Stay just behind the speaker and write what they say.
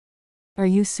Are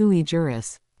You Sui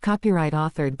Juris? Copyright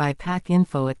authored by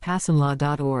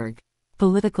pacinfo@pacinlaw.org.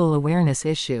 Political awareness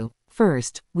issue.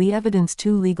 First, we evidence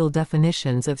two legal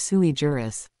definitions of sui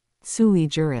juris. Sui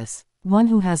juris. One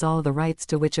who has all the rights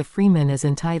to which a freeman is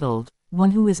entitled,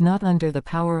 one who is not under the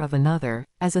power of another,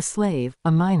 as a slave,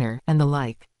 a minor, and the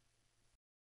like.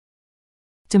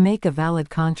 To make a valid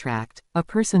contract, a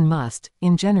person must,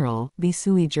 in general, be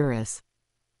sui juris.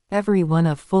 Every one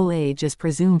of full age is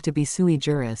presumed to be sui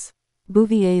juris.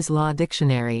 Bouvier's Law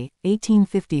Dictionary,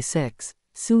 1856,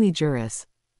 sui juris.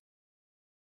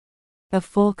 Of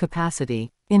full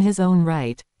capacity, in his own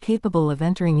right, capable of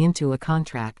entering into a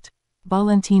contract.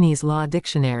 Bolentini's Law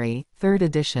Dictionary, 3rd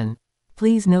edition.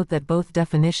 Please note that both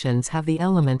definitions have the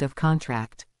element of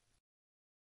contract.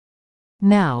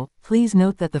 Now, please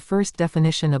note that the first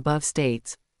definition above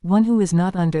states, one who is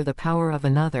not under the power of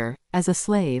another, as a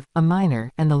slave, a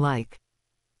minor, and the like.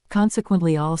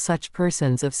 Consequently, all such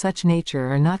persons of such nature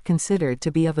are not considered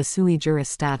to be of a sui juris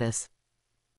status.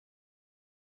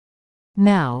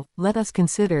 Now, let us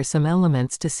consider some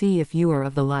elements to see if you are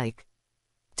of the like.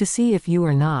 To see if you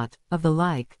are not, of the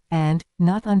like, and,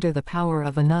 not under the power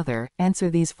of another, answer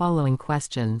these following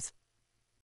questions.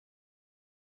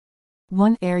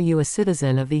 1. Are you a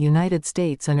citizen of the United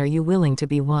States and are you willing to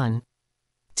be one?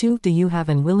 2. Do you have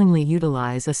and willingly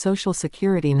utilize a Social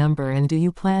Security number and do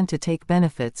you plan to take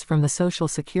benefits from the Social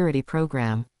Security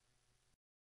program?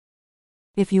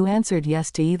 If you answered yes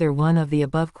to either one of the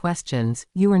above questions,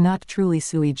 you are not truly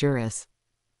sui juris.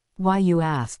 Why, you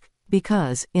ask?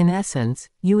 Because, in essence,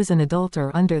 you as an adult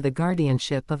are under the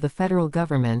guardianship of the federal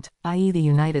government, i.e. the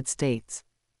United States.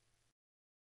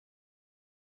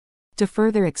 To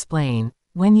further explain,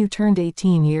 when you turned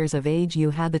 18 years of age you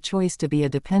had the choice to be a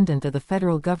dependent of the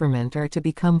federal government or to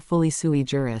become fully sui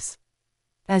juris.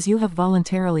 As you have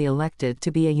voluntarily elected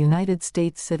to be a United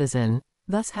States citizen,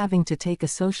 thus having to take a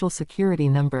Social Security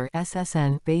number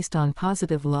SSN based on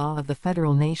positive law of the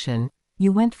federal nation,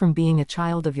 you went from being a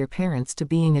child of your parents to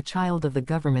being a child of the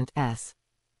government s.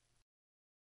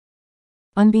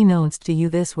 Unbeknownst to you,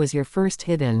 this was your first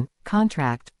hidden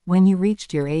contract when you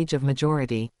reached your age of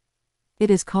majority. It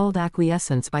is called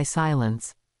acquiescence by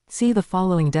silence. See the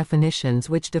following definitions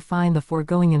which define the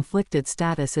foregoing inflicted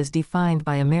status as defined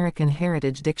by American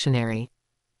Heritage Dictionary.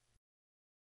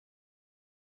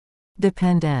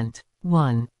 Dependent.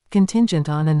 1. Contingent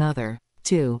on another.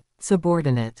 2.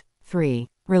 Subordinate. 3.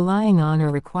 Relying on or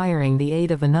requiring the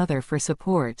aid of another for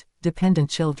support,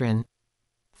 dependent children.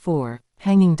 4.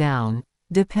 Hanging down.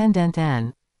 Dependent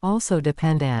n. Also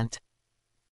dependent.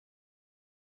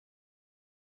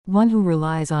 One who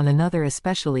relies on another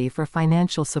especially for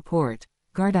financial support,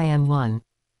 guardian 1.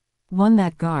 One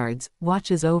that guards,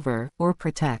 watches over, or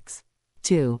protects.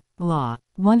 2. Law.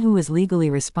 One who is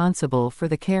legally responsible for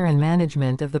the care and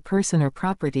management of the person or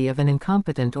property of an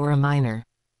incompetent or a minor.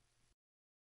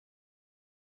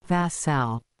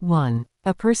 Vassal. 1.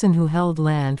 A person who held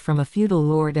land from a feudal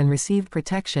lord and received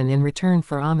protection in return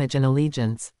for homage and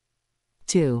allegiance.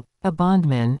 2. A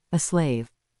bondman, a slave.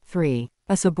 3.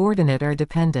 A subordinate or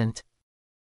dependent.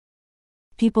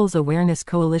 People's Awareness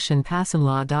Coalition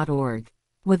pacinlaw.org.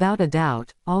 Without a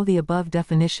doubt, all the above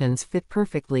definitions fit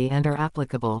perfectly and are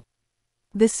applicable.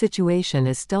 This situation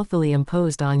is stealthily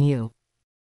imposed on you.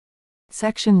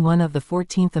 Section 1 of the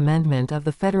 14th Amendment of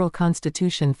the Federal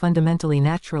Constitution fundamentally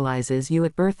naturalizes you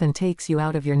at birth and takes you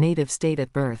out of your native state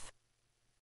at birth.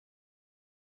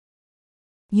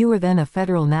 You are then a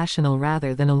federal national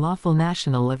rather than a lawful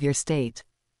national of your state.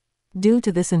 Due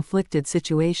to this inflicted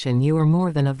situation you are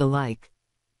more than of the like.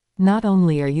 Not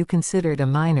only are you considered a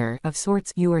minor of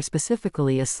sorts, you are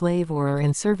specifically a slave or are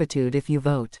in servitude if you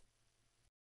vote.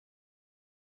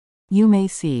 You may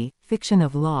see fiction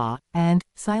of law and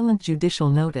silent judicial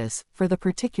notice for the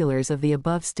particulars of the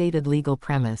above stated legal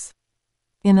premise.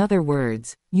 In other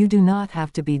words, you do not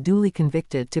have to be duly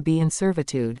convicted to be in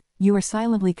servitude, you are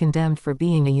silently condemned for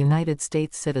being a United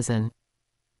States citizen.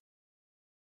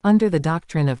 Under the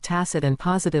doctrine of tacit and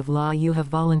positive law you have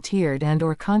volunteered and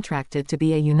or contracted to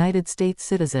be a United States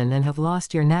citizen and have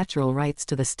lost your natural rights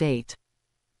to the state.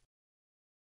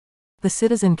 The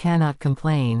citizen cannot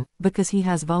complain, because he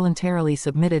has voluntarily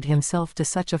submitted himself to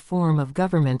such a form of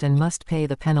government and must pay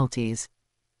the penalties.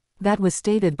 That was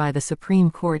stated by the Supreme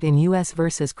Court in U.S. v.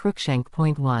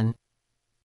 Cruikshank.1.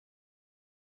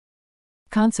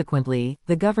 Consequently,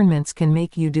 the governments can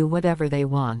make you do whatever they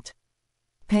want.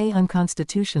 Pay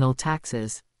unconstitutional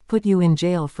taxes, put you in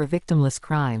jail for victimless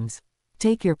crimes,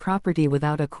 take your property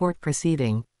without a court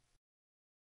proceeding,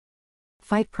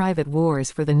 fight private wars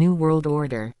for the New World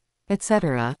Order,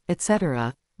 etc.,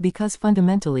 etc., because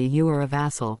fundamentally you are a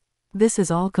vassal.